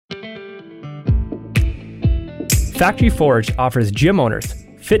Factory Forge offers gym owners,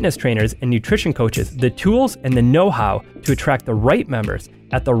 fitness trainers, and nutrition coaches the tools and the know-how to attract the right members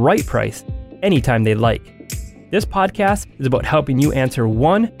at the right price anytime they like. This podcast is about helping you answer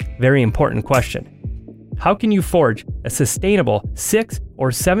one very important question. How can you forge a sustainable 6 or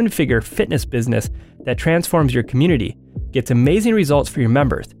 7-figure fitness business that transforms your community, gets amazing results for your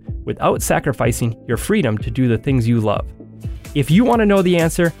members, without sacrificing your freedom to do the things you love? If you want to know the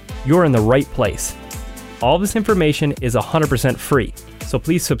answer, you're in the right place. All this information is 100% free, so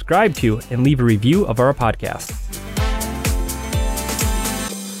please subscribe to and leave a review of our podcast.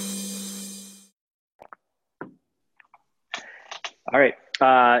 All right,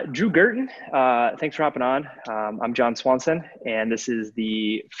 Drew Girton, thanks for hopping on. I'm John Swanson, and this is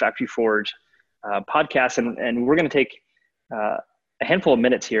the Factory Forge podcast, and we're going to take a handful of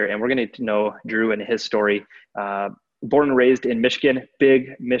minutes here, and we're going to get to know Drew and his story. Born and raised in Michigan,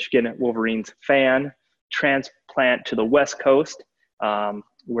 big Michigan Wolverines fan, transplant to the West Coast,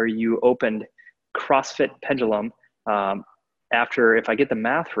 where you opened CrossFit Pendulum after, if I get the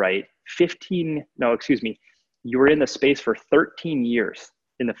math right, you were in the space for 13 years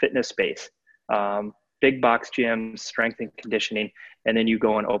in the fitness space, big box gyms, strength and conditioning, and then you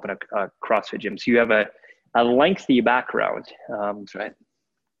go and open a CrossFit gym. So you have a lengthy background. That's right.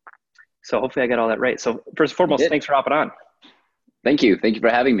 So hopefully I got all that right. So first and foremost, thanks for hopping on. Thank you. Thank you for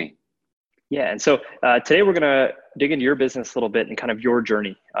having me. Yeah. And so today we're going to dig into your business a little bit and kind of your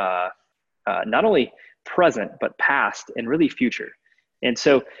journey, not only present, but past and really future. And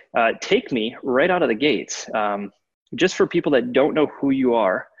so take me right out of the gates. Just for people that don't know who you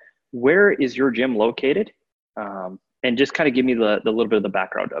are, where is your gym located? And just kind of give me the little bit of the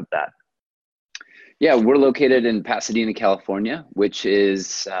background of that. Yeah, we're located in Pasadena, California, which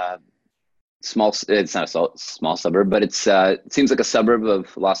is small. It's not a small suburb, but it seems like a suburb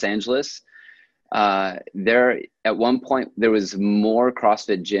of Los Angeles. There, at one point, there was more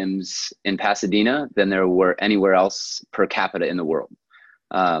CrossFit gyms in Pasadena than there were anywhere else per capita in the world.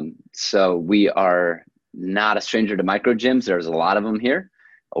 So we are not a stranger to micro gyms. There's a lot of them here,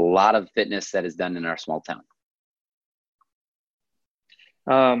 a lot of fitness that is done in our small town.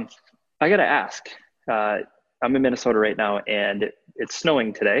 I got to ask, I'm in Minnesota right now and it's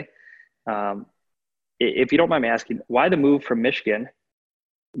snowing today. If you don't mind me asking, why the move from Michigan,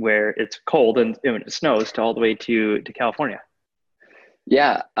 where it's cold and it snows, to all the way to California?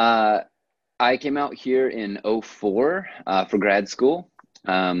 Yeah, I came out here in 2004 for grad school.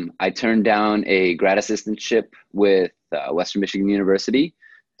 I turned down a grad assistantship with Western Michigan University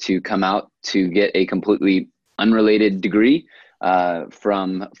to come out to get a completely unrelated degree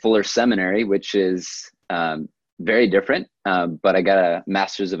from Fuller Seminary, which is very different. But I got a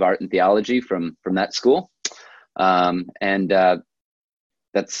master's of art and theology from that school. And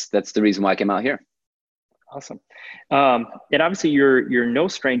that's the reason why I came out here. Awesome. And obviously you're no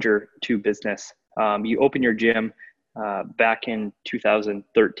stranger to business. You opened your gym back in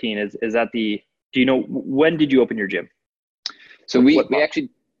 2013. Is that do you know, when did you open your gym? So we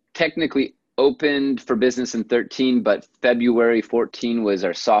actually technically opened for business in 13, but February 14 was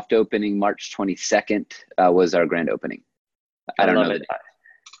our soft opening. March 22nd was our grand opening. I love it.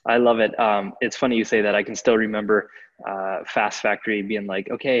 I love it. It's funny you say that. I can still remember Fast Factory being like,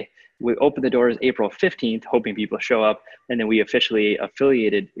 okay, we opened the doors April 15th, hoping people show up. And then we officially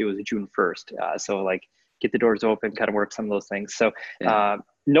affiliated. It was June 1st. So like get the doors open, kind of work some of those things. So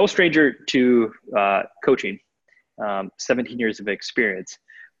no stranger to coaching, 17 years of experience.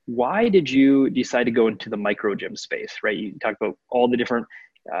 Why did you decide to go into the micro gym space, right? You talked about all the different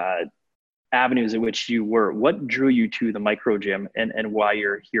avenues in which you were. What drew you to the micro gym and why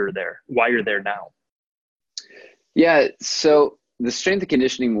you're there now? Yeah, so the strength and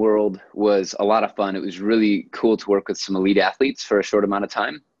conditioning world was a lot of fun. It was really cool to work with some elite athletes for a short amount of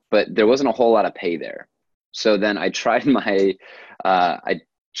time, but there wasn't a whole lot of pay there. So then I tried I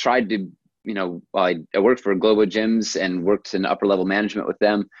worked for Global Gyms and worked in upper level management with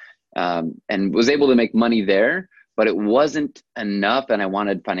them, and was able to make money there, but it wasn't enough. And I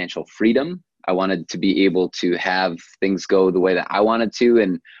wanted financial freedom. I wanted to be able to have things go the way that I wanted to.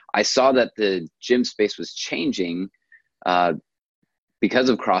 And I saw that the gym space was changing because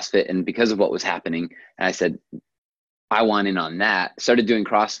of CrossFit and because of what was happening. And I said, I want in on that. Started doing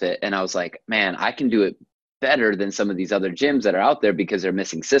CrossFit, and I was like, man, I can do it better than some of these other gyms that are out there because they're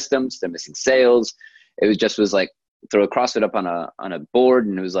missing systems, they're missing sales. It was like throw a CrossFit up on a board,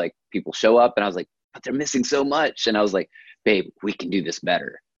 and it was like people show up, and I was like, but they're missing so much. And I was like, babe, we can do this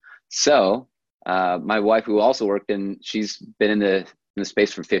better. So my wife, who also worked she's been in the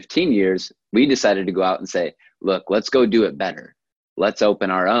space for 15 years, we decided to go out and say, look, let's go do it better. Let's open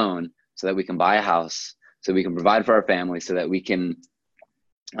our own so that we can buy a house, so we can provide for our family, so that we can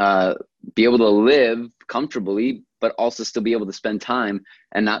be able to live comfortably, but also still be able to spend time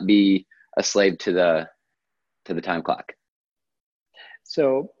and not be a slave to the time clock.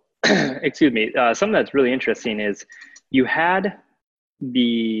 So, excuse me, something that's really interesting is you had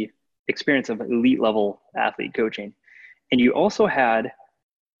the experience of elite level athlete coaching, and you also had,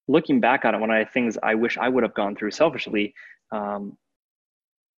 looking back on it, one of the things I wish I would have gone through selfishly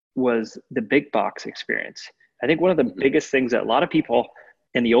was the big box experience. I think one of the biggest things that a lot of people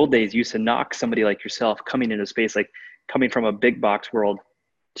in the old days used to knock somebody like yourself coming into space, like coming from a big box world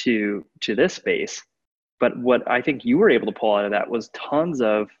to this space. But what I think you were able to pull out of that was tons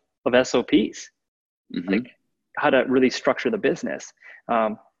of SOPs, like how to really structure the business.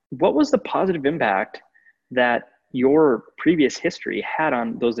 What was the positive impact that your previous history had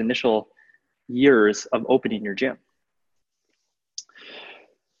on those initial years of opening your gym?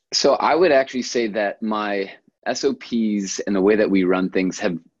 So I would actually say that my SOPs and the way that we run things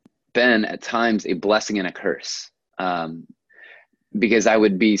have been at times a blessing and a curse. Because I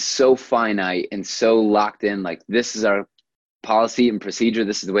would be so finite and so locked in, like, this is our policy and procedure,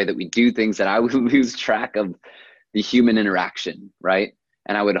 this is the way that we do things, that I would lose track of the human interaction, right?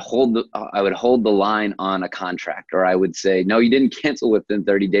 And I would hold the line on a contract, or I would say, no, you didn't cancel within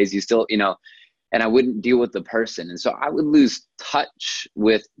 30 days, you still, and I wouldn't deal with the person. And so I would lose touch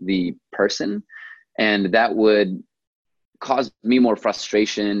with the person, and that would cause me more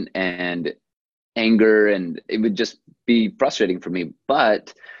frustration and anger, and it would just be frustrating for me.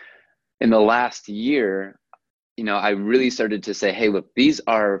 But in the last year, I really started to say, hey, look, these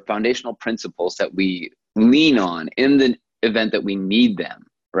are foundational principles that we lean on in the event that we need them,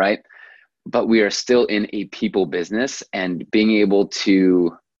 right? But we are still in a people business, and being able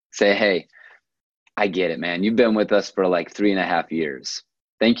to say, hey, I get it, man. You've been with us for like 3.5 years.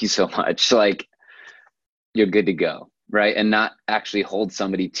 Thank you so much. Like, you're good to go, right? And not actually hold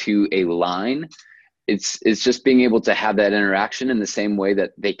somebody to a line. It's just being able to have that interaction in the same way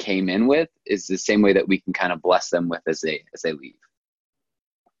that they came in with, is the same way that we can kind of bless them with as they leave.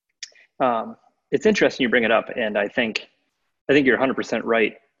 It's interesting you bring it up, and I think you're 100%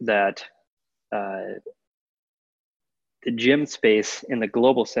 right that the gym space in the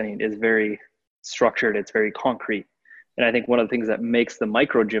global setting is very structured. It's very concrete, and I think one of the things that makes the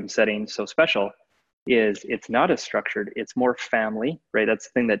micro gym setting so special is it's not as structured. It's more family, right? That's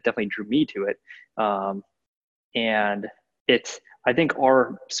the thing that definitely drew me to it. And I think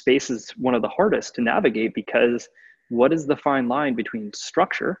our space is one of the hardest to navigate, because what is the fine line between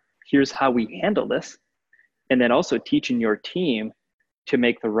structure, here's how we handle this, and then also teaching your team to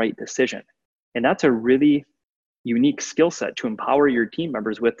make the right decision. And that's a really unique skill set to empower your team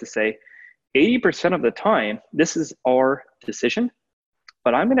members with, to say, 80% of the time, this is our decision,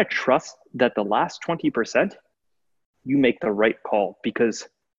 but I'm going to trust that the last 20%, you make the right call, because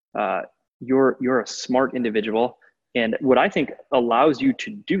you're a smart individual. And what I think allows you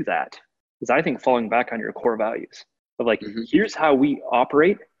to do that is, I think, falling back on your core values of like, here's how we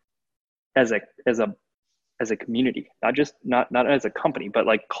operate as a community, not as a company, but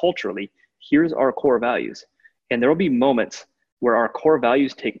like culturally, here's our core values. And there will be moments where our core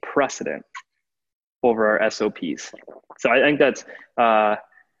values take precedent over our SOPs. So I think that's a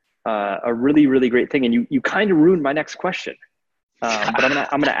really, really great thing. And you kind of ruined my next question, but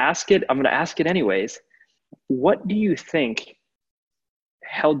I'm gonna ask it. I'm gonna ask it anyways. What do you think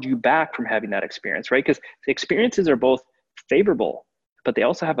held you back from having that experience? Right, because the experiences are both favorable, but they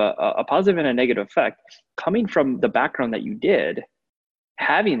also have a positive and a negative effect. Coming from the background that you did,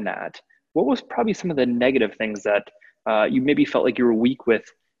 having that, what was probably some of the negative things that you maybe felt like you were weak with,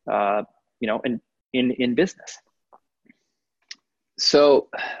 in business? So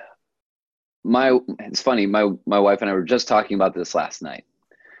it's funny, my wife and I were just talking about this last night.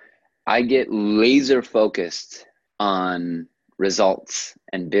 I get laser focused on results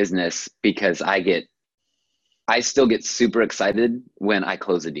and business because I still get super excited when I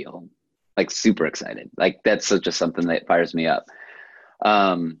close a deal, like super excited. Like, that's just something that fires me up.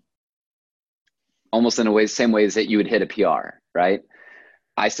 Almost in a way, same ways that you would hit a PR, right?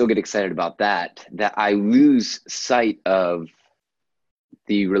 I still get excited about that I lose sight of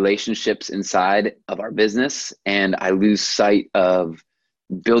the relationships inside of our business, and I lose sight of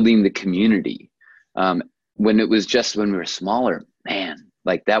building the community. When it was just when we were smaller, man,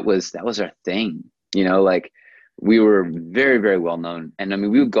 like that was our thing, like we were very, very well known. And I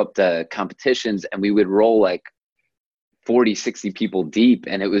mean, we would go up to competitions and we would roll like 40, 60 people deep.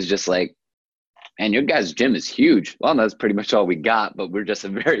 And it was just like, man, your guys' gym is huge. Well, that's pretty much all we got, but we're just a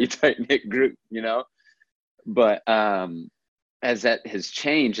very tight knit group, But as that has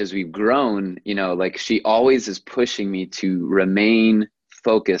changed, as we've grown, like she always is pushing me to remain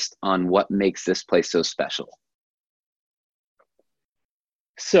focused on what makes this place so special.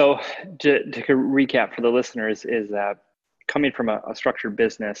 So to recap for the listeners is that coming from a structured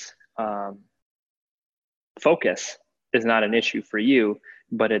business, focus is not an issue for you,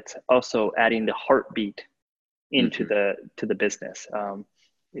 but it's also adding the heartbeat into the business.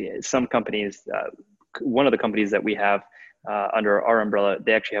 Some companies, one of the companies that we have under our umbrella,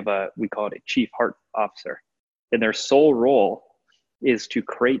 they actually have we call it a chief heart officer, and their sole role is to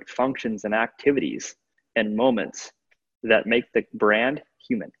create functions and activities and moments that make the brand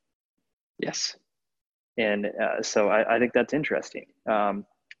human. Yes. And so I think that's interesting.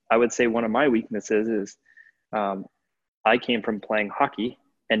 I would say one of my weaknesses is I came from playing hockey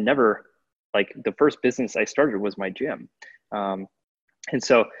and never, like, the first business I started was my gym. And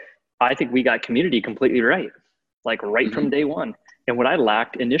so I think we got community completely right, like right from day one. And what I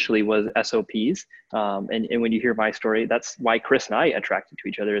lacked initially was SOPs. And when you hear my story, that's why Chris and I attracted to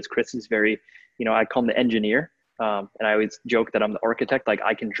each other. Is Chris is very, I call him the engineer. And I always joke that I'm the architect, like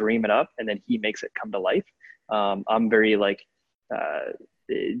I can dream it up and then he makes it come to life. I'm very like,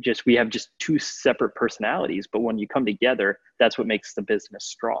 we have just two separate personalities, but when you come together, that's what makes the business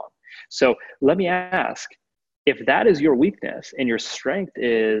strong. So let me ask, if that is your weakness and your strength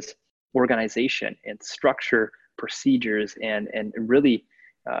is organization and structure, procedures, and really,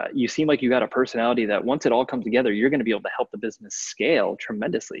 you seem like you got a personality that once it all comes together, you're going to be able to help the business scale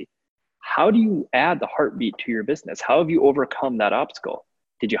tremendously. How do you add the heartbeat to your business? How have you overcome that obstacle?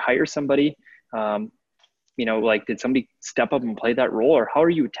 Did you hire somebody? Did somebody step up and play that role, or how are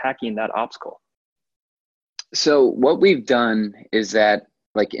you attacking that obstacle? So what we've done is that,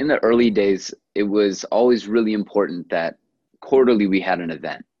 like, in the early days, it was always really important that quarterly we had an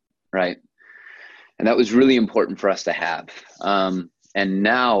event, right? And that was really important for us to have. And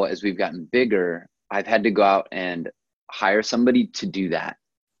now, as we've gotten bigger, I've had to go out and hire somebody to do that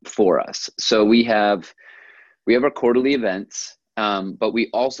for us. So we have our quarterly events, but we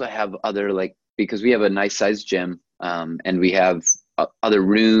also have other, like, because we have a nice sized gym, and we have other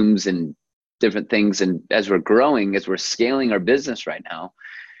rooms and different things. And as we're growing, as we're scaling our business right now,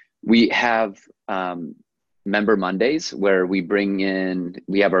 we have member Mondays where we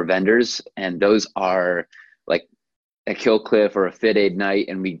have our vendors, and those are like a Kill Cliff or a Fit Aid night,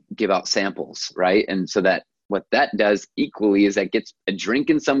 and we give out samples, right? And so that what that does equally is that gets a drink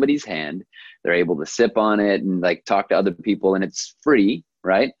in somebody's hand. They're able to sip on it and like talk to other people, and it's free,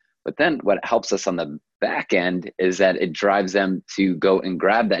 right? But then what helps us on the back end is that it drives them to go and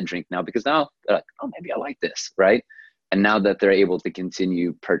grab that drink now, because now they're like, oh, maybe I like this, right? And now that they're able to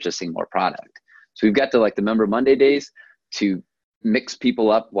continue purchasing more product. So we've got the Member Monday days to mix people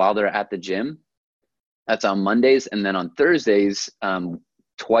up while they're at the gym. That's on Mondays. And then on Thursdays, once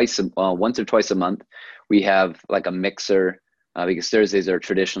or twice a month, we have like a mixer, because Thursdays are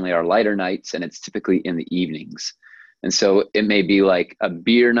traditionally our lighter nights, and it's typically in the evenings. And so it may be like a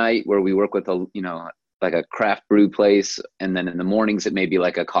beer night where we work with like a craft brew place. And then in the mornings, it may be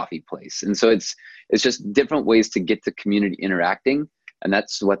like a coffee place. And so it's just different ways to get the community interacting. And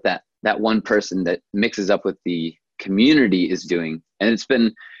that's what that one person that mixes up with the community is doing. And it's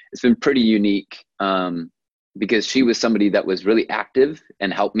been pretty unique, because she was somebody that was really active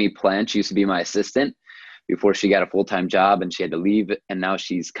and helped me plan. She used to be my assistant before she got a full-time job, and she had to leave. And now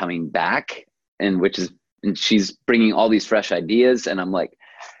she's coming back, and she's bringing all these fresh ideas. And I'm like,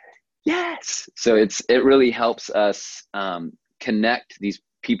 yes. So it really helps us connect these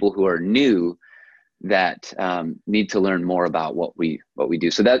people who are new that need to learn more about what we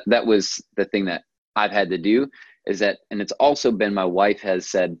do. So that was the thing that I've had to do, is that, and it's also been, my wife has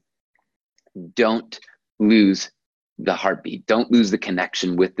said, don't lose the heartbeat, don't lose the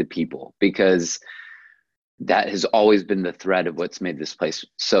connection with the people, because that has always been the thread of what's made this place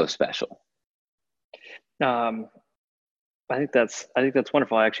so special. I think that's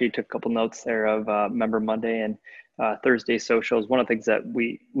wonderful. I actually took a couple notes there of Member Monday and Thursday socials. One of the things that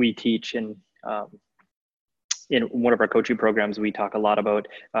we teach in one of our coaching programs, we talk a lot about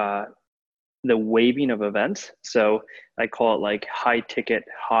the waiving of events. So I call it like high ticket,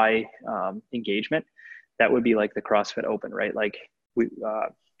 high engagement. That would be like the CrossFit Open, right? Like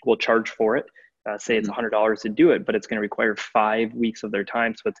we'll charge for it. Say it's $100 to do it, but it's going to require 5 weeks of their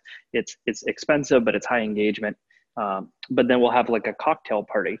time. So it's expensive, but it's high engagement. But then we'll have like a cocktail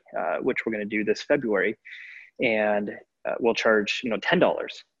party, which we're going to do this February, and we'll charge $10,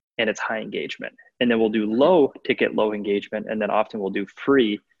 and it's high engagement. And then we'll do low ticket, low engagement, and then often we'll do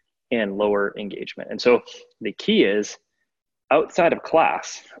free and lower engagement. And so the key is, outside of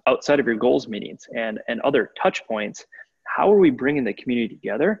class, outside of your goals meetings and other touch points, how are we bringing the community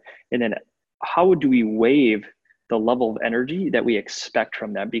together? And then how do we waive the level of energy that we expect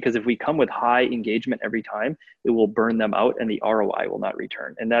from them? Because if we come with high engagement every time, it will burn them out and the ROI will not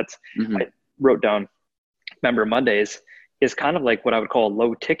return. And that's, I wrote down, Member Mondays is kind of like what I would call a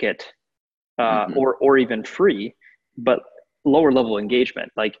low ticket or even free, but lower level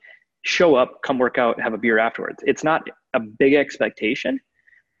engagement. Like show up, come work out, have a beer afterwards. It's not a big expectation,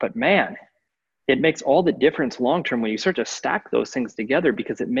 but man, it makes all the difference long-term when you start to stack those things together,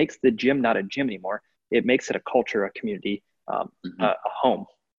 because it makes the gym not a gym anymore. It makes it a culture, a community, a home,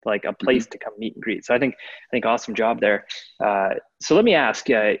 like a place to come meet and greet. So I think awesome job there. So let me ask,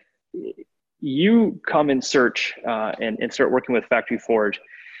 you come and search and start working with Factory Forge.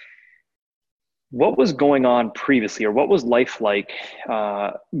 What was going on previously, or what was life like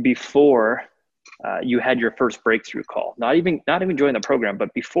before you had your first breakthrough call? Not even joining the program,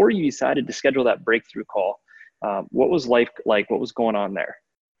 but before you decided to schedule that breakthrough call, what was life like? What was going on there?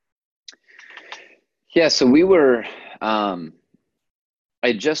 Yeah, so we were, I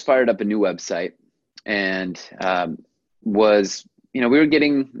just fired up a new website, and we were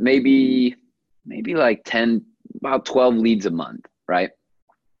getting maybe like 10, about 12 leads a month, right?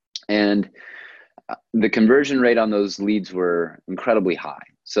 And the conversion rate on those leads were incredibly high.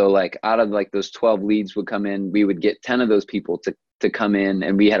 So like out of like those 12 leads would come in, we would get 10 of those people to come in,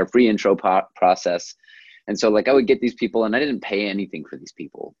 and we had a free intro process. And so like I would get these people, and I didn't pay anything for these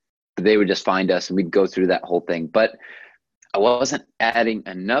people. They would just find us and we'd go through that whole thing. But I wasn't adding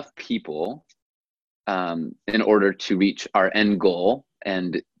enough people in order to reach our end goal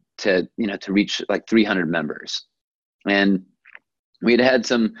and to reach like 300 members. And we'd had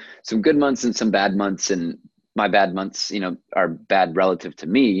some good months and some bad months, and my bad months, are bad relative to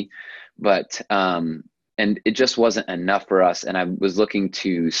me, but and it just wasn't enough for us. And I was looking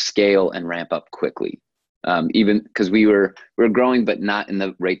to scale and ramp up quickly, even because we were growing, but not in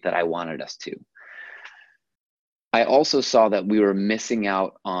the rate that I wanted us to. I also saw that we were missing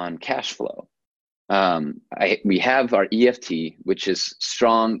out on cash flow. We have our EFT, which is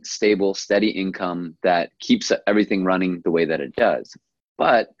strong, stable, steady income that keeps everything running the way that it does.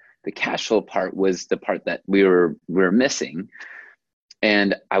 But the cash flow part was the part that we were missing.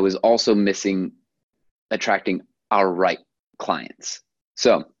 And I was also missing attracting our right clients.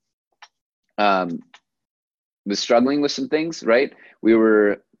 So was struggling with some things, right? We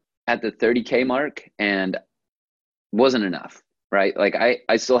were at the 30K mark and wasn't enough, right? Like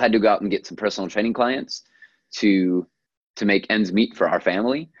I still had to go out and get some personal training clients to make ends meet for our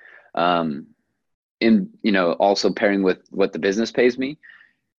family. Also pairing with what the business pays me.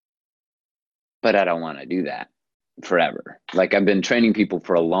 But I don't want to do that forever. Like I've been training people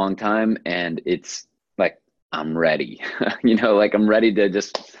for a long time, and it's like, I'm ready, like I'm ready to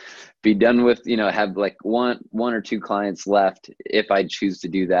just be done with, have like one or two clients left if I choose to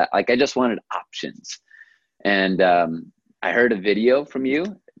do that. Like I just wanted options. And I heard a video from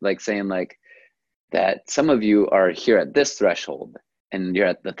you, like saying like that some of you are here at this threshold and you're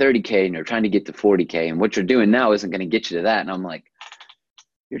at the 30K and you're trying to get to 40K, and what you're doing now isn't going to get you to that. And I'm like,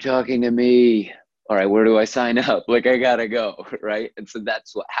 you're talking to me. All right, where do I sign up? Like I gotta go, right? And so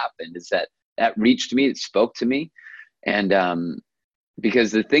that's what happened, is that reached me, it spoke to me. And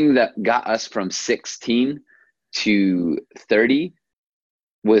because the thing that got us from 16 to 30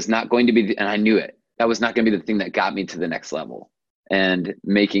 was not going to be, and I knew it, that was not going to be the thing that got me to the next level. And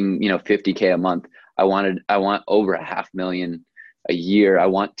making, 50K a month, I want over $500,000 a year. I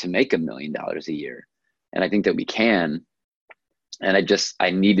want to make $1 million a year. And I think that we can. And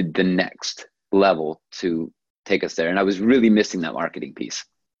I needed the next level to take us there. And I was really missing that marketing piece.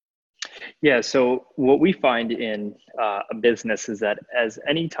 Yeah. So what we find in a business is that as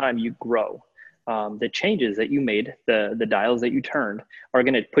any time you grow, the changes that you made, the dials that you turned, are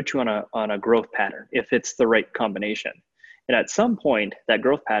going to put you on a growth pattern if it's the right combination. And at some point, that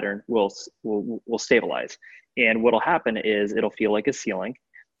growth pattern will stabilize. And what'll happen is it'll feel like a ceiling,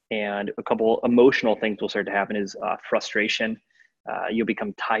 and a couple emotional things will start to happen is frustration. You'll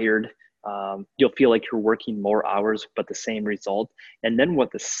become tired. You'll feel like you're working more hours, but the same result. And then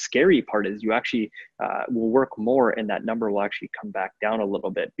what the scary part is, you actually will work more, and that number will actually come back down a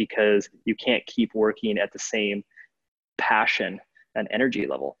little bit, because you can't keep working at the same passion and energy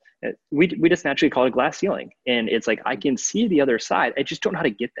level. We just naturally call it a glass ceiling. And it's like, I can see the other side. I just don't know how to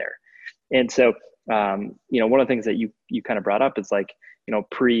get there. And so, one of the things that you kind of brought up is like,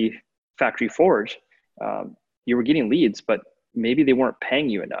 pre-Factory Forge, you were getting leads, but maybe they weren't paying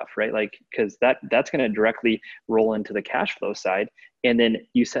you enough, right? Like, because that's going to directly roll into the cash flow side. And then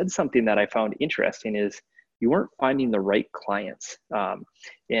you said something that I found interesting is you weren't finding the right clients. And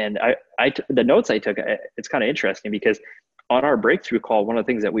the notes I took, it's kind of interesting because on our breakthrough call, one of the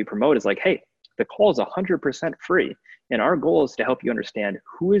things that we promote is like, hey, the call is 100% free. And our goal is to help you understand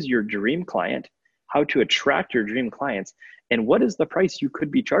who is your dream client, how to attract your dream clients, and what is the price you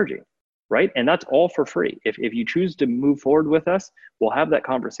could be charging, right? And that's all for free. If you choose to move forward with us, we'll have that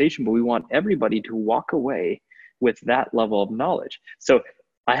conversation, but we want everybody to walk away with that level of knowledge. So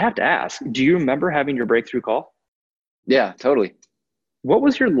I have to ask, do you remember having your breakthrough call? Yeah, totally. What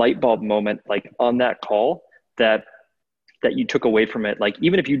was your light bulb moment like on that call that you took away from it? Like,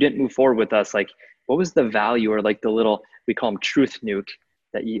 even if you didn't move forward with us, like what was the value or like the little, we call them truth nuke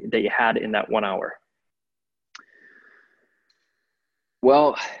that you had in that 1 hour?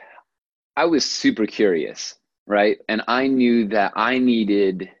 Well, I was super curious, right? And I knew that I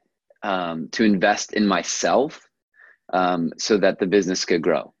needed to invest in myself so that the business could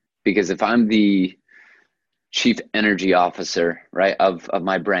grow. Because if I'm the chief energy officer, right, of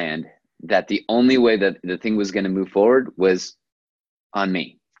my brand, that the only way that the thing was going to move forward was on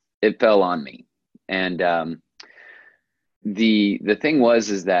me. It fell on me. And the thing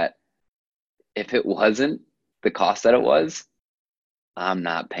is that if it wasn't the cost that it was, I'm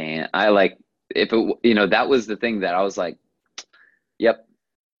not paying. That was the thing that I was like, yep,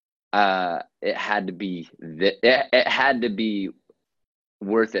 it had to be it had to be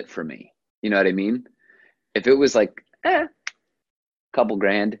worth it for me. You know what I mean? If it was like couple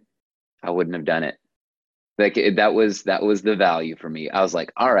grand, I wouldn't have done it. Like that was the value for me. I was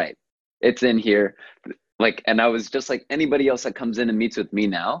like, all right, it's in here. Like, and I was just like anybody else that comes in and meets with me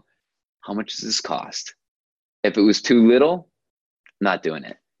now, how much does this cost? If it was too little, not doing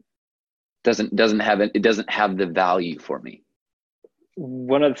it. It doesn't have the value for me.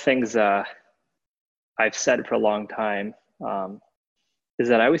 One of the things I've said for a long time is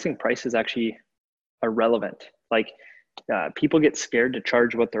that I always think price is actually irrelevant. Like people get scared to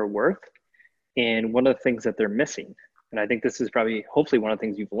charge what they're worth. And one of the things that they're missing, and I think this is probably hopefully one of the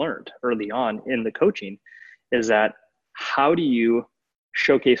things you've learned early on in the coaching, is that how do you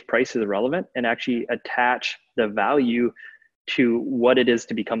showcase price is relevant and actually attach the value to what it is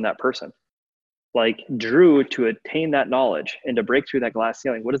to become that person? Like Drew, to attain that knowledge and to break through that glass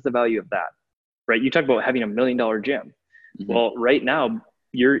ceiling, what is the value of that? Right? You talk about having $1 million gym. Mm-hmm. Well, right now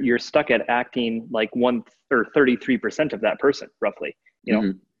you're stuck at acting like 33% of that person, roughly. You know,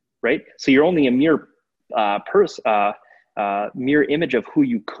 mm-hmm. Right? So you're only a mere mere image of who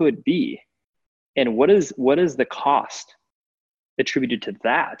you could be. And what is the cost attributed to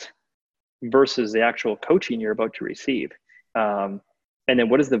that versus the actual coaching you're about to receive? And then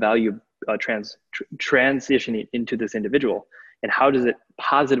what is the value of transitioning into this individual, and how does it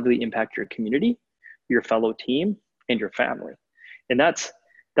positively impact your community, your fellow team, and your family? And that's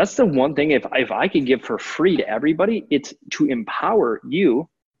the one thing, if I could give for free to everybody, it's to empower you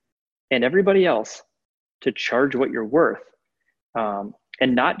and everybody else to charge what you're worth, and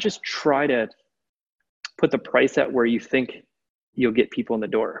not just try to put the price at where you think you'll get people in the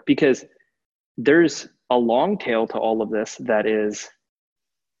door, because there's a long tail to all of this. That is,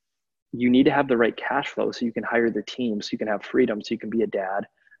 you need to have the right cash flow so you can hire the team, so you can have freedom, so you can be a dad,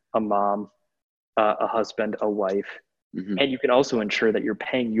 a mom, a husband, a wife. Mm-hmm. And you can also ensure that you're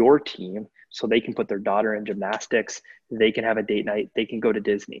paying your team so they can put their daughter in gymnastics, they can have a date night, they can go to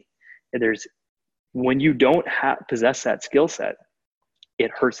Disney. And when you don't possess that skill set,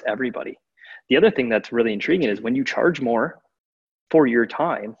 it hurts everybody. The other thing that's really intriguing is when you charge more for your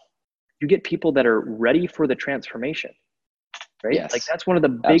time, you get people that are ready for the transformation, right? Yes. Like that's one of the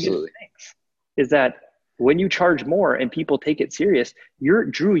biggest things, is that when you charge more and people take it serious,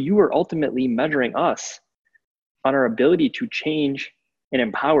 Drew, you are ultimately measuring us on our ability to change and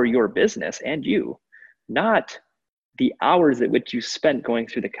empower your business and you, not the hours at which you spent going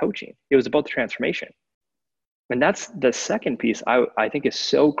through the coaching. It was about the transformation. And that's the second piece I think is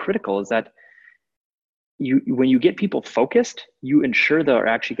so critical, is that when you get people focused, you ensure they're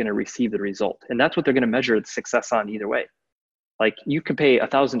actually going to receive the result. And that's what they're going to measure the success on either way. Like you could pay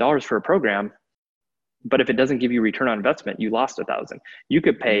 $1,000 for a program, but if it doesn't give you return on investment, you lost $1,000. You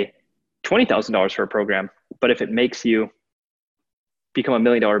could pay $20,000 for a program, but if it makes you become $1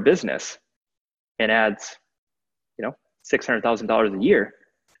 million business and adds, $600,000 a year,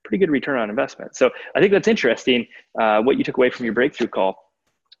 pretty good return on investment. So I think that's interesting, what you took away from your breakthrough call.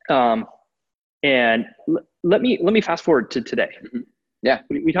 And let me fast forward to today. Mm-hmm. Yeah.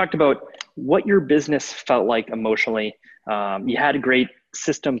 We talked about what your business felt like emotionally. You had great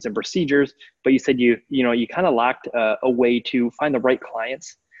systems and procedures, but you said you kind of lacked a way to find the right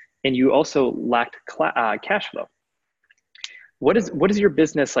clients, and you also lacked cash flow. What is your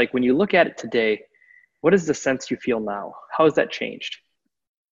business like when you look at it today? What is the sense you feel now? How has that changed?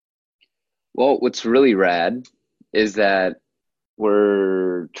 Well, what's really rad is that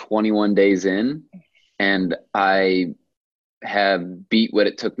we're 21 days in, and I have beat what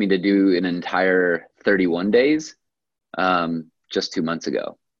it took me to do an entire 31 days just 2 months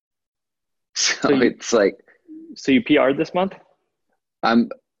ago. So So you, it's like so you PR'd this month? I'm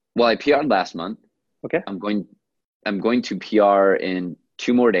well, I PR'd last month. Okay. I'm going to PR in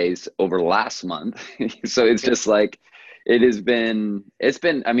 2 more days over last month. So it's Okay. just like it's been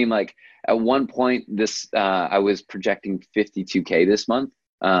I mean, like at one point this I was projecting 52K this month.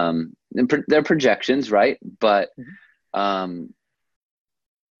 And they're projections, right? But Mhm. um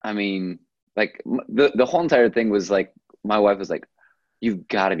I mean, like the whole entire thing was like my wife was like, "You've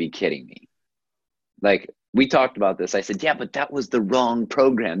got to be kidding me." Like we talked about this. I said, "Yeah, but that was the wrong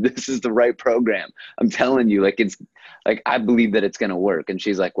program. This is the right program. I'm telling you, like it's like I believe that it's gonna work." And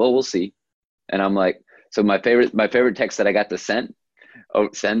she's like, "Well, we'll see." And I'm like, so my favorite text that I got to send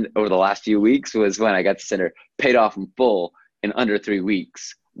over the last few weeks was when I got to send her paid off in full in under 3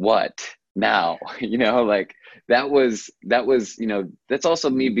 weeks. What now? Like that was that's also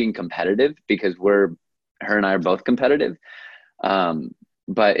me being competitive because her and I are both competitive.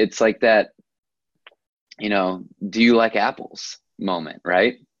 But it's like that, do you like apples moment,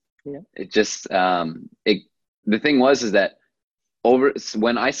 right? Yeah. It just the thing was is that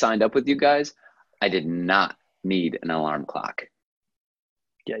when I signed up with you guys, I did not need an alarm clock.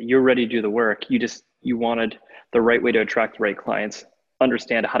 Yeah. You're ready to do the work. You wanted the right way to attract the right clients,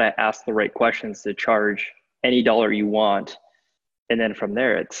 understand how to ask the right questions to charge any dollar you want. And then from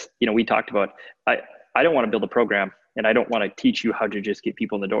there, we talked about, I don't want to build a program and I don't want to teach you how to just get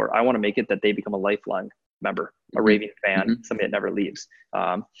people in the door. I want to make it that they become a lifelong member, a Hmm. raving fan, Hmm. somebody that never leaves.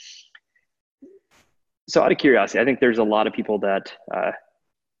 So out of curiosity, I think there's a lot of people that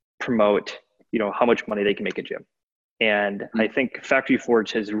promote, how much money they can make a gym. And I think Factory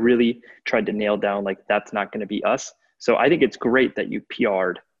Forge has really tried to nail down like that's not going to be us. So I think it's great that you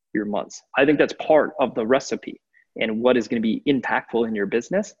PR'd your months. I think that's part of the recipe and what is going to be impactful in your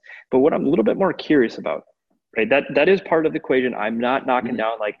business. But what I'm a little bit more curious about, right? That is part of the equation. I'm not knocking Hmm.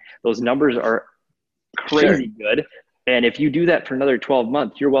 down like those numbers are Sure. crazy good. And if you do that for another 12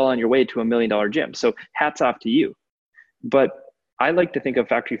 months, you're well on your way to $1 million gym. So hats off to you. But I like to think of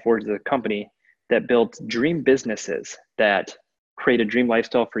Factory Forge as a company that built dream businesses that create a dream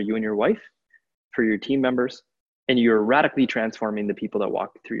lifestyle for you and your wife, for your team members, and you're radically transforming the people that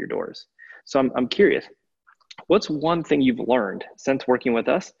walk through your doors. So I'm curious, what's one thing you've learned since working with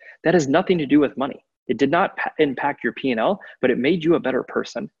us that has nothing to do with money? It did not impact your P&L, but it made you a better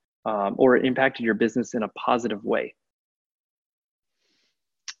person, or it impacted your business in a positive way.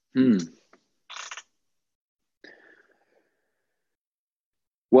 Hmm.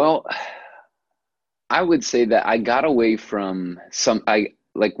 Well, I would say that I got away from I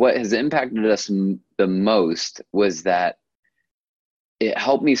like what has impacted us the most was that it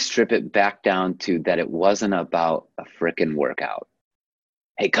helped me strip it back down to that it wasn't about a freaking workout.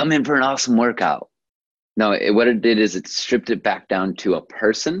 Hey, come in for an awesome workout. No, what it did is it stripped it back down to a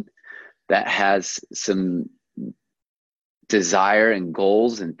person that has some desire and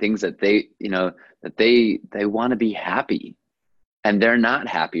goals and things that they want to be happy, and they're not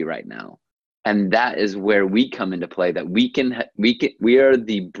happy right now. And that is where we come into play, that we are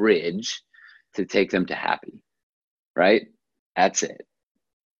the bridge to take them to happy, right? That's it.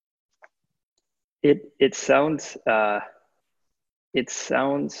 It sounds it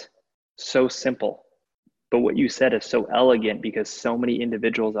sounds so simple, but what you said is so elegant because so many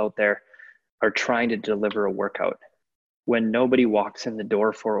individuals out there are trying to deliver a workout. When nobody walks in the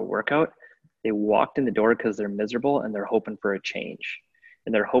door for a workout, they walked in the door because they're miserable and they're hoping for a change.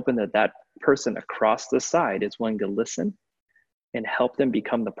 And they're hoping that that person across the side is willing to listen and help them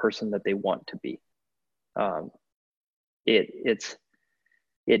become the person that they want to be. Um, it's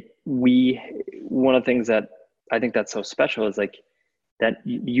we one of the things that I think that's so special is like that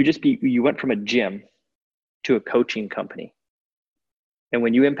you went from a gym to a coaching company. And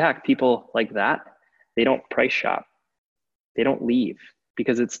when you impact people like that, they don't price shop, they don't leave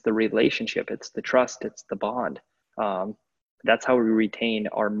because it's the relationship, it's the trust, it's the bond. Um, that's how we retain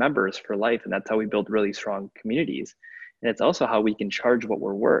our members for life. And that's how we build really strong communities. And it's also how we can charge what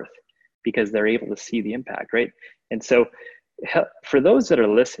we're worth because they're able to see the impact, right? And so for those that are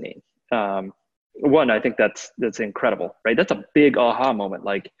listening, one, I think that's incredible, right? That's a big aha moment.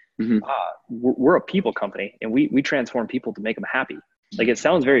 Like, Mm-hmm. we're a people company and we transform people to make them happy. Like it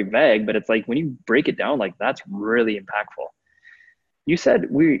sounds very vague, but it's like when you break it down, like that's really impactful. You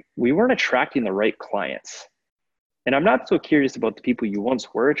said we weren't attracting the right clients. And I'm not so curious about the people you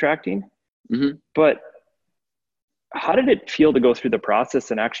once were attracting, Mm-hmm. but How did it feel to go through the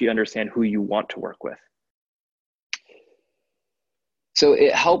process and actually understand who you want to work with? So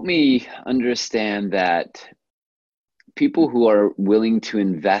it helped me understand that people who are willing to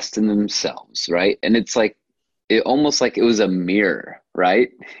invest in themselves, right? And it's like, it almost like it was a mirror, right?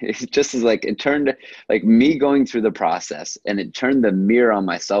 It just is like, it turned like me going through the process, and it turned the mirror on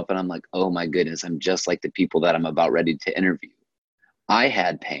myself. And I'm like, oh my goodness, I'm just like the people that I'm about ready to interview. I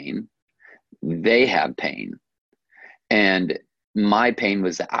had pain. They have pain. And my pain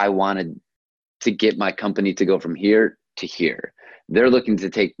was that I wanted to get my company to go from here to here. They're looking to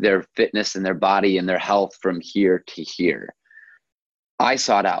take their fitness and their body and their health from here to here. I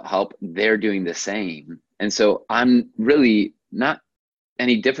sought out help. They're doing the same. And so I'm really not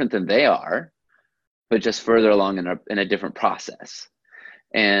any different than they are, but just further along in a different process.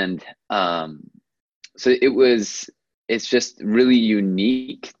 And so it's just really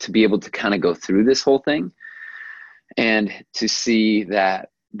unique to be able to kind of go through this whole thing and to see that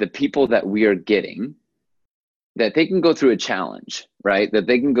the people that we are getting, that they can go through a challenge, right? That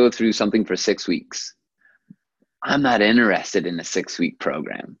they can go through something for 6 weeks. I'm not interested in a 6-week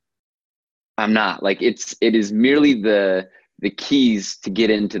program. I'm not. Like, it is merely the keys to get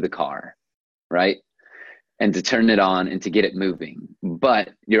into the car, right? And to turn it on and to get it moving. But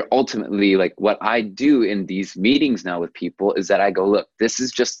you're ultimately, like, what I do in these meetings now with people is that I go, look, this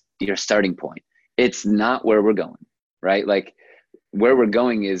is just your starting point. It's not where we're going, right? Like, where we're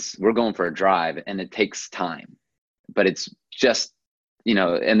going is we're going for a drive, and it takes time, but it's just,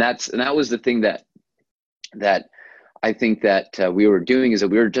 and that was the thing that I think that we were doing, is that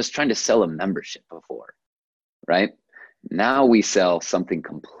we were just trying to sell a membership before, right? Now we sell something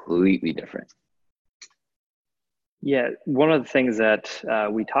completely different. Yeah, one of the things that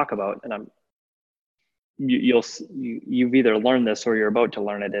we talk about, and you've either learned this or you're about to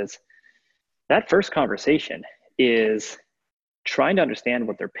learn it, is that first conversation is trying to understand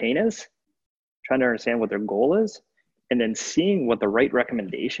what their pain is, trying to understand what their goal is, and then seeing what the right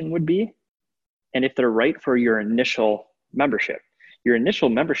recommendation would be, and if they're right for your initial membership. Your initial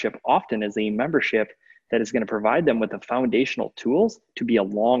membership often is a membership that is going to provide them with the foundational tools to be a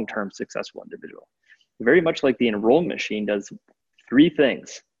long-term successful individual. Very much like the enrollment machine does 3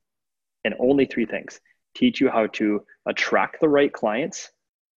 things, and only 3 things: teach you how to attract the right clients,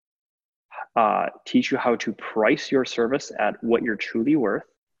 teach you how to price your service at what you're truly worth,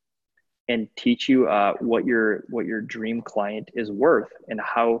 and teach you what your dream client is worth, and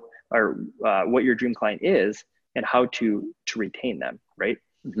how, or what your dream client is, and how to retain them, right?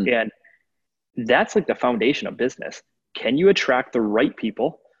 Mm-hmm. And that's like the foundation of business. Can you attract the right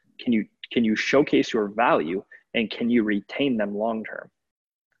people? Can you showcase your value, and can you retain them long term?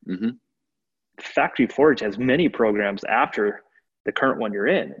 Mm-hmm. Factory Forge has many programs after the current one you're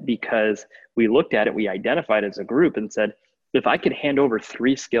in, because we looked at it, we identified as a group and said, if I could hand over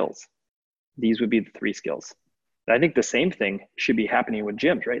 3 skills, these would be the 3 skills. And I think the same thing should be happening with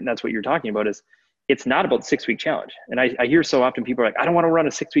gyms, right? And that's what you're talking about, is it's not about the 6-week challenge. And I hear so often people are like, I don't want to run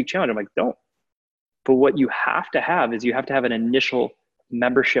a 6-week challenge. I'm like, don't. But what you have to have is you have to have an initial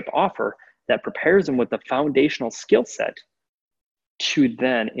membership offer that prepares them with the foundational skill set to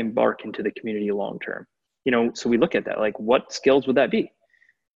then embark into the community long term. So we look at that, like, what skills would that be?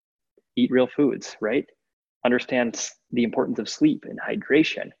 Eat real foods, right? Understand the importance of sleep and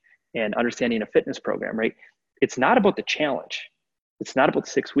hydration, and understanding a fitness program, right? It's not about the challenge. It's not about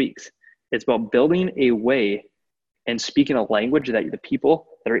 6 weeks. It's about building a way and speaking a language that the people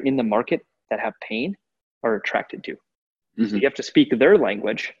that are in the market that have pain are attracted to. Mm-hmm. So you have to speak their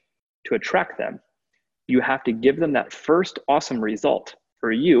language to attract them. You have to give them that first awesome result.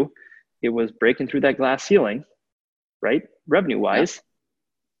 For you, it was breaking through that glass ceiling, right? Revenue-wise.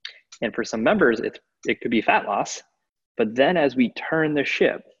 Yeah. And for some members, it could be fat loss. But then as we turn the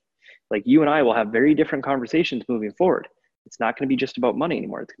ship, like, you and I will have very different conversations moving forward. It's not going to be just about money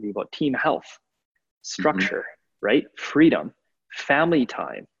anymore. It's going to be about team health, structure, mm-hmm. right? Freedom, family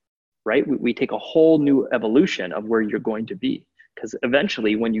time, right? We take a whole new evolution of where you're going to be. Because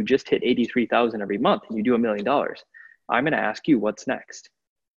eventually, when you just hit 83,000 every month and you do $1 million, I'm going to ask you, what's next?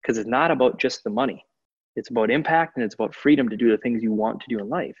 Because it's not about just the money. It's about impact, and it's about freedom to do the things you want to do in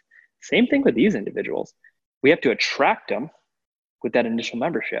life. Same thing with these individuals. We have to attract them with that initial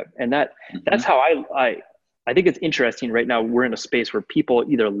membership. And that's how I think it's interesting right now. We're in a space where people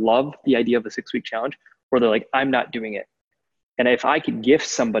either love the idea of a 6-week challenge, or they're like, I'm not doing it. And if I could gift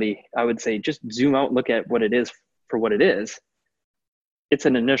somebody, I would say, just zoom out and look at what it is for what it is. It's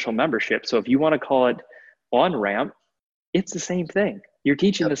an initial membership. So if you want to call it on-ramp, it's the same thing. You're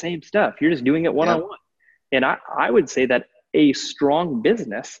teaching the same stuff. You're just doing it one-on-one. And I would say that a strong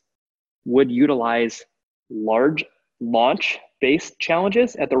business would utilize large launch-based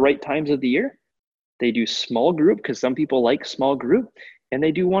challenges at the right times of the year. They do small group because some people like small group, and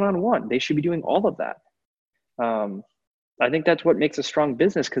they do one-on-one. They should be doing all of that. I think that's what makes a strong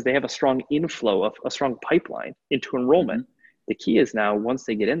business, because they have a strong inflow of a strong pipeline into enrollment. Mm-hmm. The key is now, once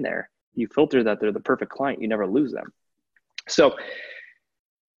they get in there, you filter that they're the perfect client. You never lose them. So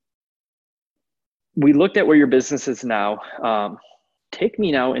we looked at where your business is now. Take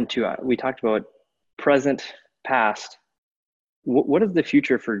me now into, we talked about present, past. What does the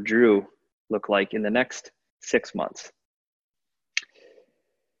future for Drew look like in the next 6 months?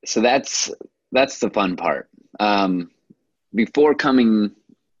 So that's the fun part. Before coming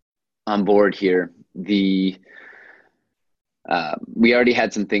on board here, we already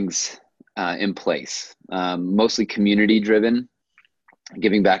had some things in place, mostly community driven,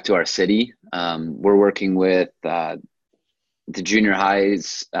 giving back to our city. We're working with the junior high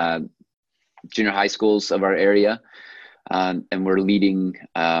schools of our area, and we're leading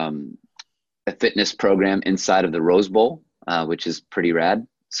a fitness program inside of the Rose Bowl, which is pretty rad.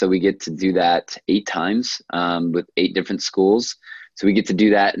 So we get to do that 8 times with 8 different schools. So we get to do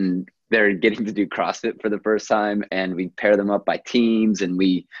that, and they're getting to do CrossFit for the first time, and we pair them up by teams, and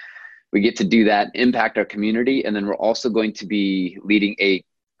we get to do that, impact our community. And then we're also going to be leading a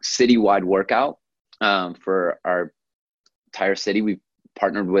citywide workout for our entire city. We've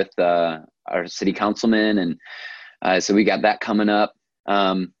partnered with our city councilman, and so we got that coming up.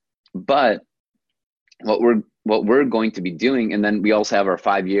 But what we're going to be doing, and then we also have our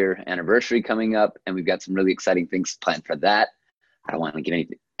 5-year anniversary coming up, and we've got some really exciting things planned for that. I don't want to give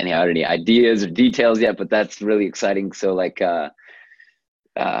any ideas or details yet, but that's really exciting. So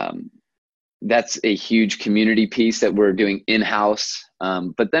that's a huge community piece that we're doing in-house.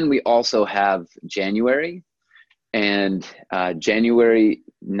 But then we also have January, and January,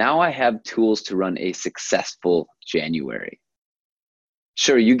 now I have tools to run a successful January.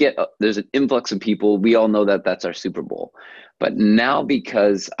 Sure, there's an influx of people. We all know that that's our Super Bowl. But now,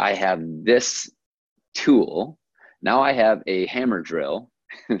 because I have this tool, now I have a hammer drill.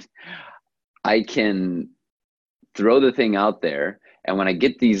 I can throw the thing out there. And when I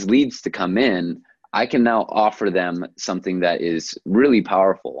get these leads to come in, I can now offer them something that is really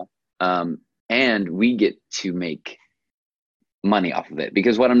powerful. And we get to make money off of it.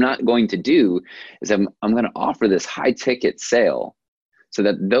 Because what I'm not going to do is I'm going to offer this high ticket sale, so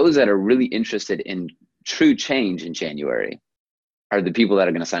that those that are really interested in true change in January are the people that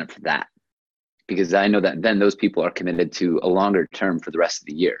are going to sign up for that. Because I know that then those people are committed to a longer term for the rest of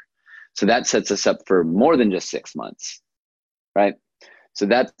the year. So that sets us up for more than just 6 months, right? So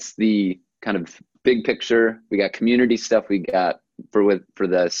that's the kind of big picture. We got community stuff. We got for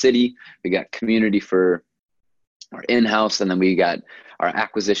the city. We got community for our in-house, and then we got our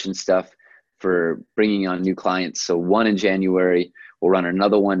acquisition stuff for bringing on new clients. So 1 in January. We'll run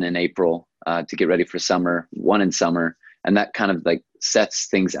another one in April to get ready for summer, 1 in summer. And that kind of like sets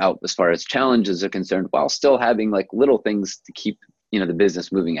things out as far as challenges are concerned, while still having like little things to keep, the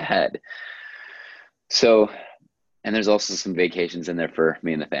business moving ahead. So, and there's also some vacations in there for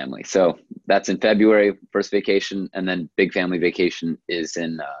me and the family. So that's in February, first vacation, and then big family vacation is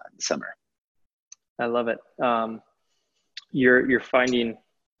in the summer. I love it. You're finding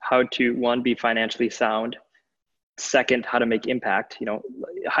how to, 1, be financially sound. 2nd, how to make impact.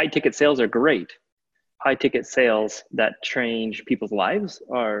 High ticket sales are great. High ticket sales that change people's lives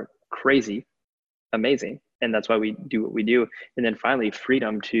are crazy, amazing. And that's why we do what we do. And then finally,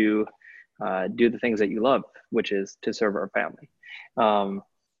 freedom to do the things that you love, which is to serve our family.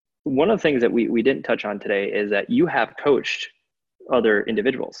 One of the things that we didn't touch on today is that you have coached other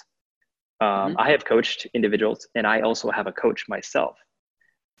individuals. I have coached individuals, and I also have a coach myself.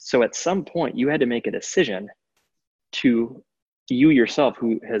 So at some point you had to make a decision to you yourself,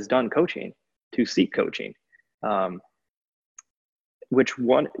 who has done coaching, to seek coaching.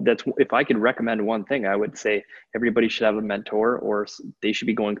 If I could recommend one thing, I would say everybody should have a mentor, or they should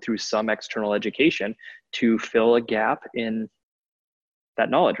be going through some external education to fill a gap in that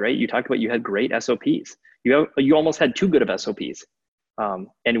knowledge, right? You talked about you had great SOPs. You almost had too good of SOPs.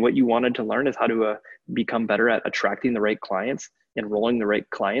 And what you wanted to learn is how to become better at attracting the right clients, enrolling the right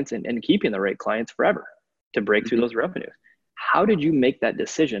clients, and keeping the right clients forever to break through those revenues. How did you make that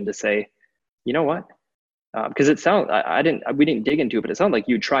decision to say, you know what? Because it sounds, we didn't dig into it, but it sounded like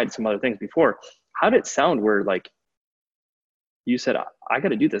you tried some other things before. How did it sound where like you said, I got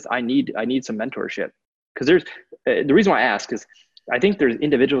to do this. I need some mentorship? Because the reason why I ask is I think there's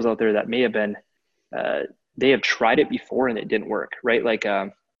individuals out there that may have been, they have tried it before and it didn't work, right? Like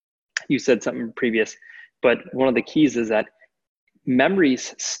you said something previous, but one of the keys is that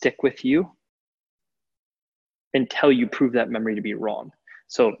memories stick with you until you prove that memory to be wrong.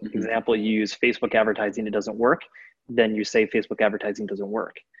 So example, you use Facebook advertising, it doesn't work. Then you say Facebook advertising doesn't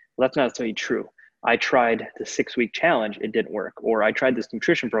work. Well, that's not necessarily true. I tried the 6-week challenge, it didn't work. Or I tried this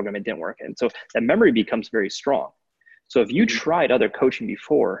nutrition program, it didn't work. And so that memory becomes very strong. So if you tried other coaching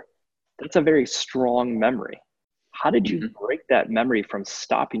before, that's a very strong memory. How did you break that memory from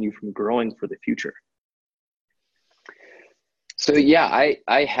stopping you from growing for the future? So yeah,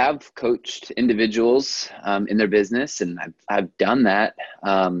 I have coached individuals in their business, and I've done that.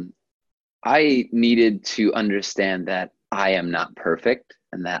 I needed to understand that I am not perfect,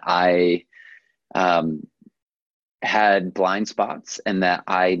 and that I had blind spots, and that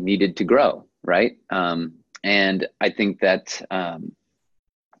I needed to grow, right? And I think that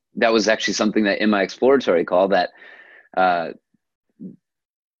that was actually something that in my exploratory call that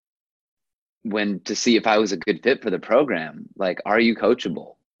when to see if I was a good fit for the program, like, are you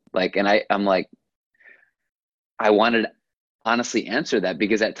coachable? Like, and I'm like, I wanted to honestly answer that,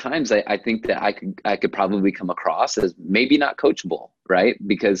 because at times I think that I could probably come across as maybe not coachable, right?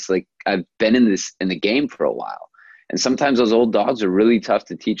 Because like I've been in the game for a while, and sometimes those old dogs are really tough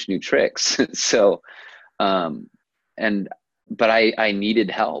to teach new tricks. So, but I needed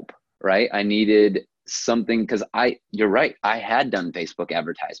help, right? I needed something, because you're right, I had done Facebook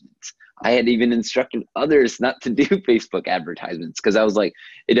advertisements. I had even instructed others not to do Facebook advertisements, because I was like,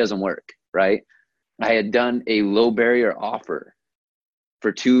 it doesn't work, right? I had done a low barrier offer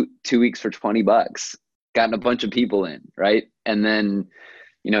for two weeks for $20, gotten a bunch of people in, right? And then,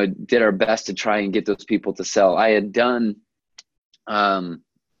 did our best to try and get those people to sell. I had done other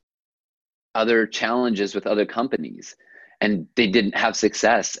challenges with other companies, and they didn't have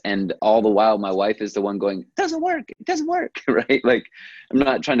success. And all the while, my wife is the one going, it doesn't work, right? Like, I'm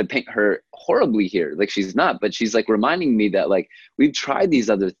not trying to paint her horribly here. Like, she's not, but she's like reminding me that like, we've tried these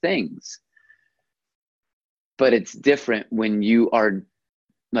other things, but it's different when you are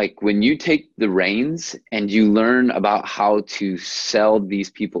like, when you take the reins and you learn about how to sell these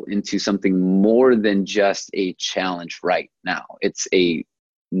people into something more than just a challenge right now. It's a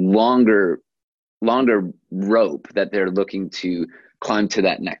longer rope that they're looking to climb to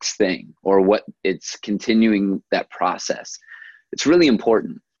that next thing, or what it's continuing that process. It's really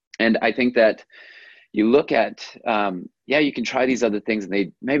important. And I think that you look at, you can try these other things, and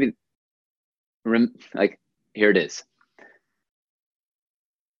they maybe like, here it is.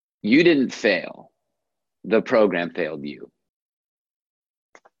 You didn't fail. The program failed you.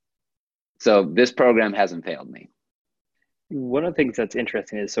 So this program hasn't failed me. One of the things that's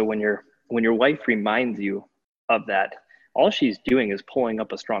interesting is, so when your wife reminds you of that, all she's doing is pulling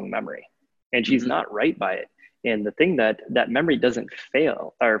up a strong memory, and she's not right by it. And the thing that memory doesn't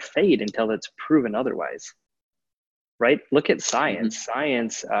fail or fade until it's proven otherwise, right? Look at science.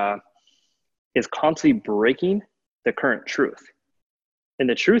 Science is constantly breaking the current truth. And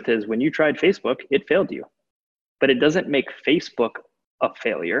the truth is, when you tried Facebook, it failed you. But it doesn't make Facebook a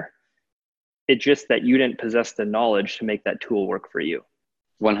failure. It's just that you didn't possess the knowledge to make that tool work for you.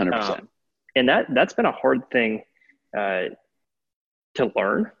 100%. And that's been a hard thing to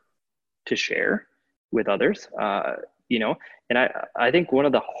learn, to share with others, and I think one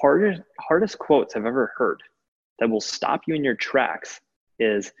of the hardest quotes I've ever heard that will stop you in your tracks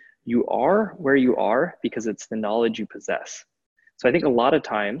is, you are where you are because it's the knowledge you possess. So I think a lot of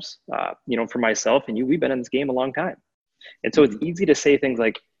times, for myself and you, we've been in this game a long time. And so it's easy to say things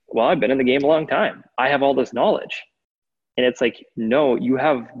like, well, I've been in the game a long time, I have all this knowledge. And it's like, no, you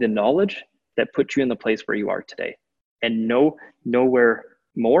have the knowledge that put you in the place where you are today, and nowhere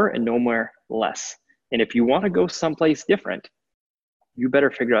more and nowhere less. And if you want to go someplace different, you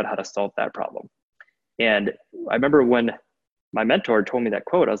better figure out how to solve that problem. And I remember when my mentor told me that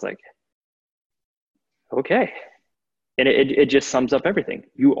quote, I was like, okay. And it just sums up everything.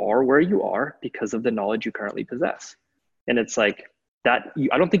 You are where you are because of the knowledge you currently possess. And it's like that,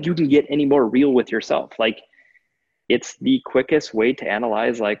 I don't think you can get any more real with yourself. Like, it's the quickest way to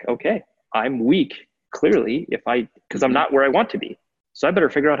analyze, like, okay, I'm weak, clearly, because I'm not where I want to be. So I better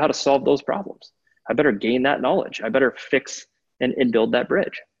figure out how to solve those problems. I better gain that knowledge. I better fix and build that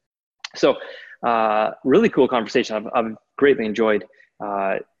bridge. So really cool conversation. I've greatly enjoyed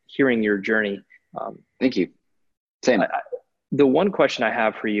hearing your journey. Thank you. Same. The one question I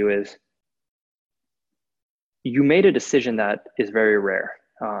have for you is, you made a decision that is very rare,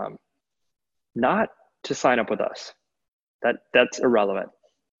 not to sign up with us. That's irrelevant.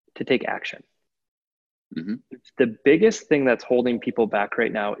 To take action. The biggest thing that's holding people back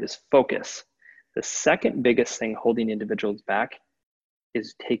right now is focus. The second biggest thing holding individuals back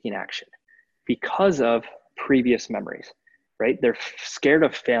is taking action, because of previous memories, right? They're scared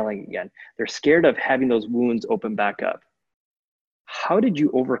of failing again. They're scared of having those wounds open back up. How did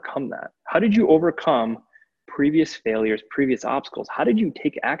you overcome that? How did you overcome previous failures, previous obstacles? How did you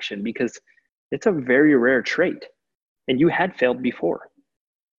take action? Because it's a very rare trait, and you had failed before.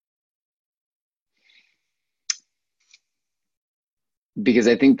 Because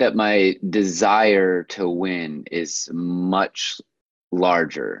I think that my desire to win is much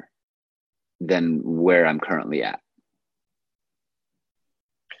larger than where I'm currently at.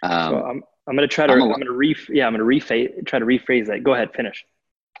 So I'm going to try to, try to rephrase that. Go ahead, finish.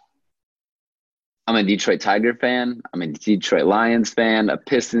 I'm a Detroit Tiger fan. I'm a Detroit Lions fan, a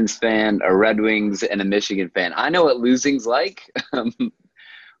Pistons fan, a Red Wings, and a Michigan fan. I know what losing's like,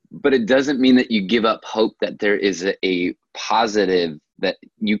 but it doesn't mean that you give up hope that there is a positive that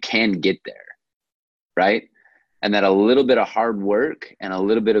you can get there, right? And that a little bit of hard work and a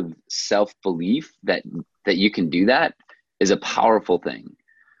little bit of self-belief that you can do that is a powerful thing.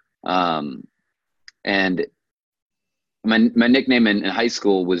 And my nickname in high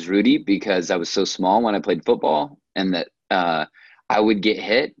school was Rudy because I was so small when I played football, and that I would get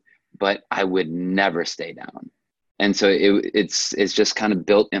hit, but I would never stay down. And so it's just kind of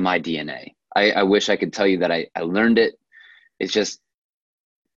built in my DNA. I wish I could tell you that I learned it. It's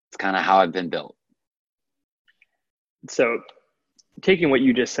kind of how I've been built. So taking what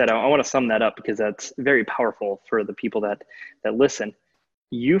you just said, I want to sum that up because that's very powerful for the people that listen.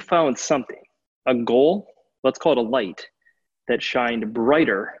 You found something, a goal, let's call it a light, that shined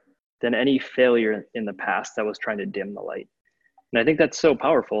brighter than any failure in the past that was trying to dim the light. And I think that's so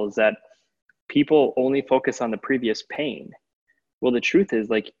powerful, is that people only focus on the previous pain. Well, the truth is,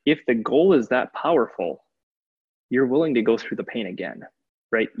 like, if the goal is that powerful, you're willing to go through the pain again,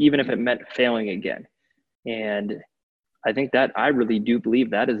 right? Even if it meant failing again. And I think that I really do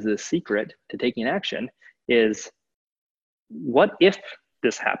believe that is the secret to taking action is, what if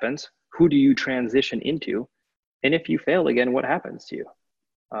this happens? Who do you transition into? And if you fail again, what happens to you?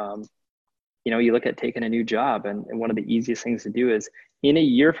 You look at taking a new job, and one of the easiest things to do is, in a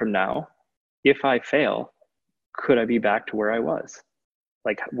year from now, if I fail, could I be back to where I was?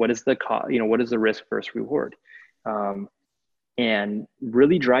 Like, what is the cost? What is the risk versus reward? And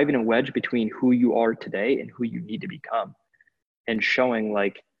really driving a wedge between who you are today and who you need to become, and showing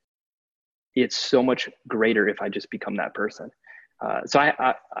like it's so much greater if I just become that person. So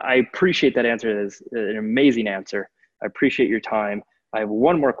I appreciate that answer. It's an amazing answer. I appreciate your time. I have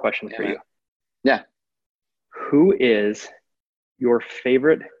one more question for you. Yeah. Who is your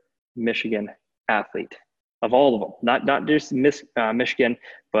favorite Michigan athlete of all of them? Not just Michigan,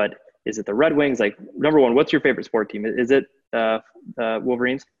 but is it the Red Wings? Like, number one, what's your favorite sport team? Is it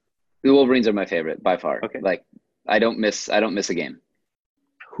Wolverines? The Wolverines are my favorite by far. Okay. Like, I don't miss a game.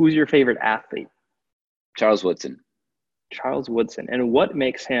 Who's your favorite athlete? Charles Woodson. Charles Woodson. And what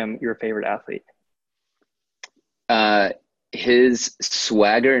makes him your favorite athlete? His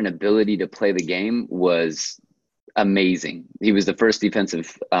swagger and ability to play the game was amazing. He was the first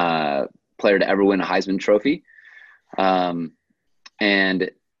defensive player to ever win a Heisman Trophy. And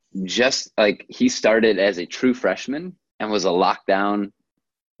just like, he started as a true freshman and was a lockdown,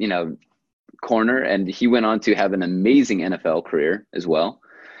 corner, and he went on to have an amazing NFL career as well.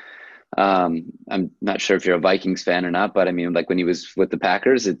 I'm not sure if you're a Vikings fan or not, but I mean, like, when he was with the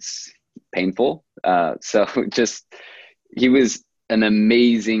Packers, it's painful. So he was an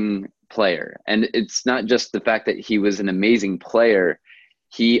amazing player. And it's not just the fact that he was an amazing player.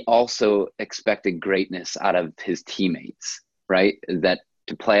 He also expected greatness out of his teammates, right? That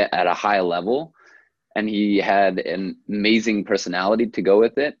to play at a high level. And he had an amazing personality to go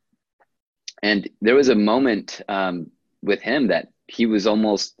with it. And there was a moment with him that he was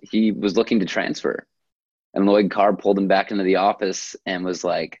looking to transfer. And Lloyd Carr pulled him back into the office and was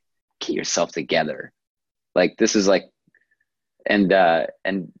like, get yourself together. Like, this is like, and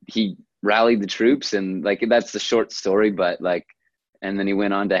he rallied the troops, and like, that's the short story, but like, and then he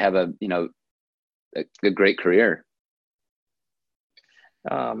went on to have a great career.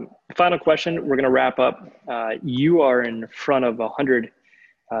 Final question. We're going to wrap up. You are in front of 100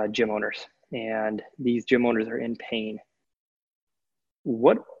 gym owners, and these gym owners are in pain.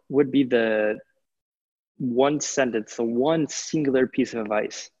 What would be the one sentence, the one singular piece of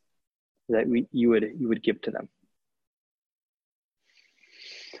advice that you would give to them?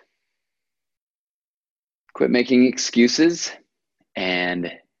 Quit making excuses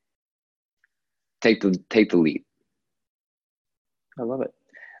and take the lead. I love it.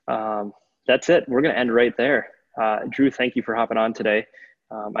 That's it. We're going to end right there. Drew, thank you for hopping on today.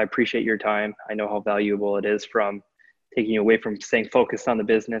 I appreciate your time. I know how valuable it is from taking you away from staying focused on the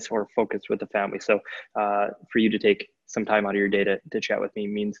business or focused with the family. So for you to take some time out of your day to chat with me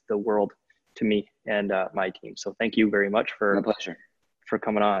means the world to me and my team. So thank you very much My pleasure. for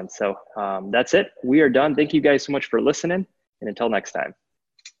coming on. So that's it. We are done. Thank you guys so much for listening. And until next time.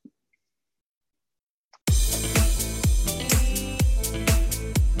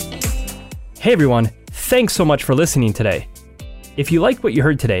 Hey everyone, thanks so much for listening today. If you liked what you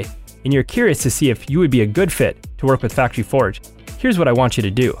heard today and you're curious to see if you would be a good fit to work with Factory Forge, here's what I want you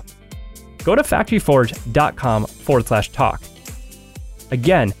to do. Go to factoryforge.com/talk.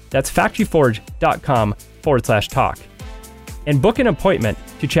 Again, that's factoryforge.com/talk. And book an appointment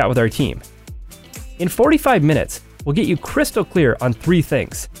to chat with our team. In 45 minutes, we'll get you crystal clear on 3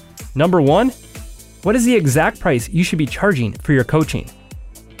 things. Number 1, what is the exact price you should be charging for your coaching?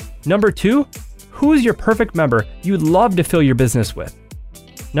 Number 2, who is your perfect member you'd love to fill your business with?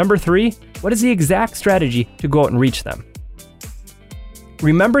 Number 3, what is the exact strategy to go out and reach them?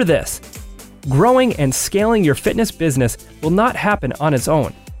 Remember this, growing and scaling your fitness business will not happen on its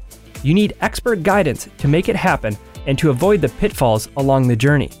own. You need expert guidance to make it happen and to avoid the pitfalls along the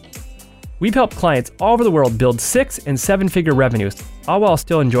journey. We've helped clients all over the world build 6- and 7-figure revenues, all while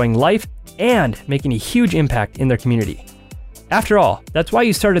still enjoying life and making a huge impact in their community. After all, that's why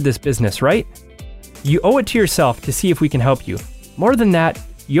you started this business, right? You owe it to yourself to see if we can help you. More than that,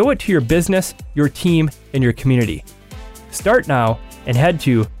 you owe it to your business, your team, and your community. Start now and head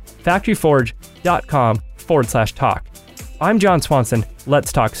to factoryforge.com/talk. I'm John Swanson.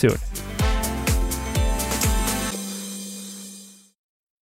 Let's talk soon.